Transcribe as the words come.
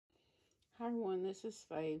Hi everyone, this is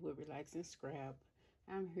Faye with Relax and Scrap.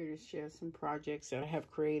 I'm here to share some projects that I have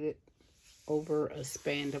created over a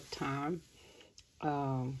span of time.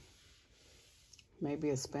 Maybe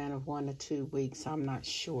a span of 1 to 2 weeks, I'm not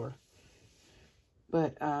sure.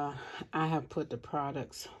 But I have put the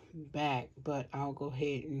products back, but I'll go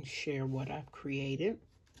ahead and share what I've created.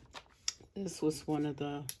 This was one of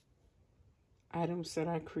the items that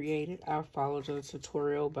I created. I followed a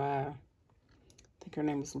tutorial by, I think her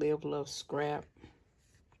name is RelaxandScrap.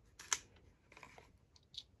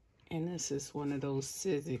 And this is one of those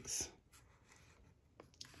Sizzix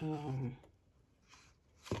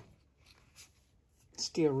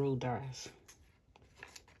steel rule dies.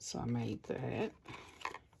 So I made that.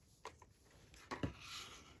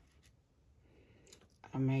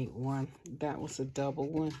 I made one, that was a double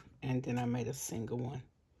one, and then I made a single one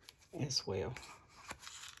as well.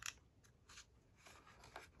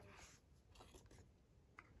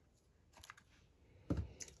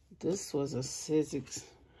 This was a Sizzix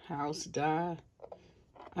house die.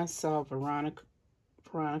 I saw Veronica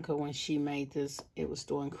when she made this. It was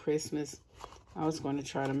during Christmas. I was going to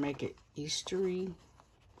try to make it Eastery,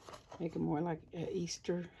 make it more like an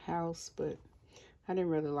Easter house, but I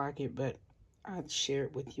didn't really like it, but I'd share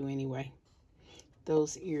it with you anyway.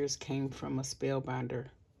 Those ears came from a Spellbinder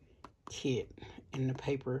kit, and the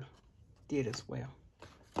paper did as well.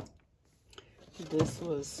 This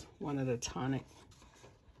was one of the tonic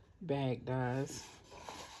bag dies.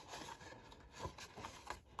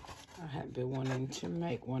 I had been wanting to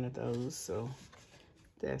make one of those, so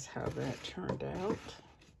that's how that turned out.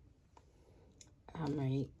 I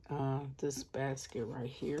made this basket right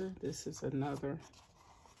here. This is another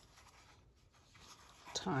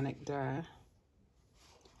tonic die.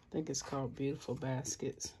 I think it's called Beautiful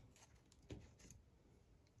Baskets.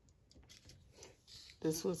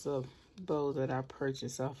 This was a bow that I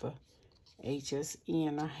purchased off of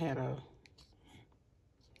HSN. I had a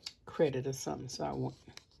credit or something, so I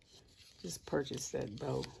just purchased that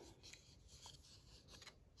bow.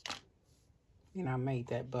 And I made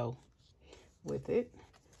that bow with it.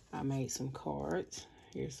 I made some cards.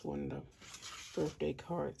 Here's one of the birthday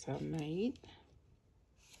cards I made.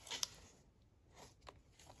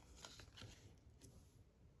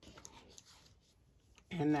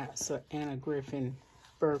 And that's an Anna Griffin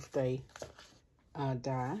birthday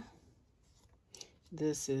die.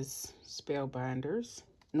 This is Spellbinders.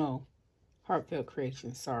 No, Heartfelt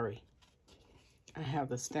Creation, sorry. I have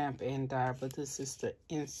the stamp and die, but this is the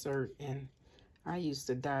insert, and I used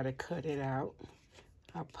the die to cut it out.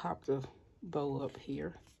 I popped the bow up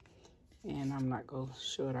here, and I'm not going to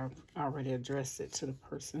show it. I've already addressed it to the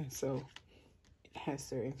person, so it has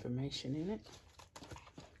their information in it.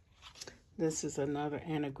 This is another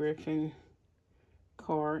Anna Griffin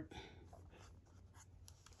card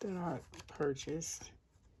that I purchased.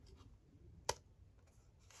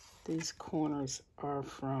 These corners are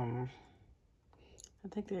from, I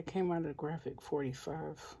think they came out of the Graphic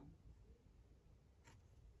 45.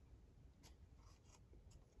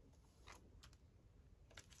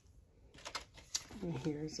 And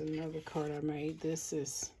here's another card I made. This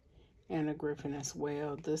is Anna Griffin as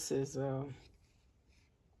well. This is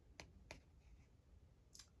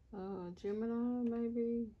Gemini,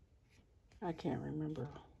 maybe? I can't remember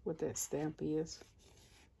what that stamp is.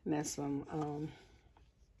 And that's some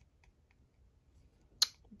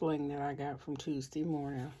bling that I got from Tuesday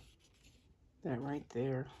morning. That right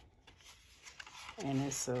there. And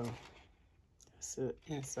it's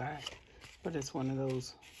inside, but it's one of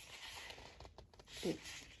those, it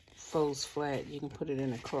folds flat. You can put it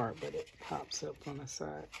in a cart, but it pops up on the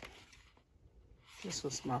side. This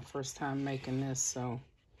was my first time making this, so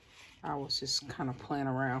I was just kind of playing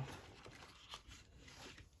around.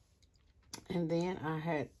 And then I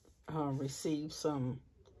had received some,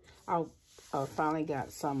 I finally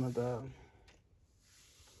got some of the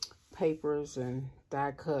papers and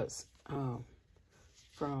die cuts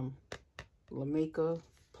from Lamika.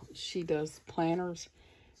 She does planners,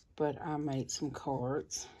 but I made some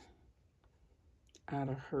cards out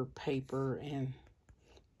of her paper and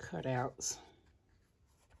cutouts.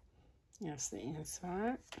 That's the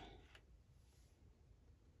inside.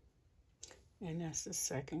 And that's the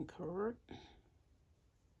second card.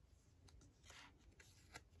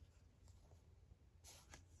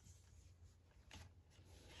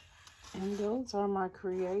 And those are my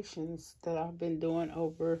creations that I've been doing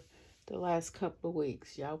over the last couple of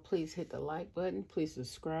weeks. Y'all please hit the like button. Please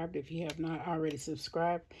subscribe if you have not already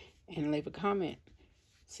subscribed. And leave a comment.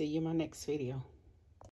 See you in my next video.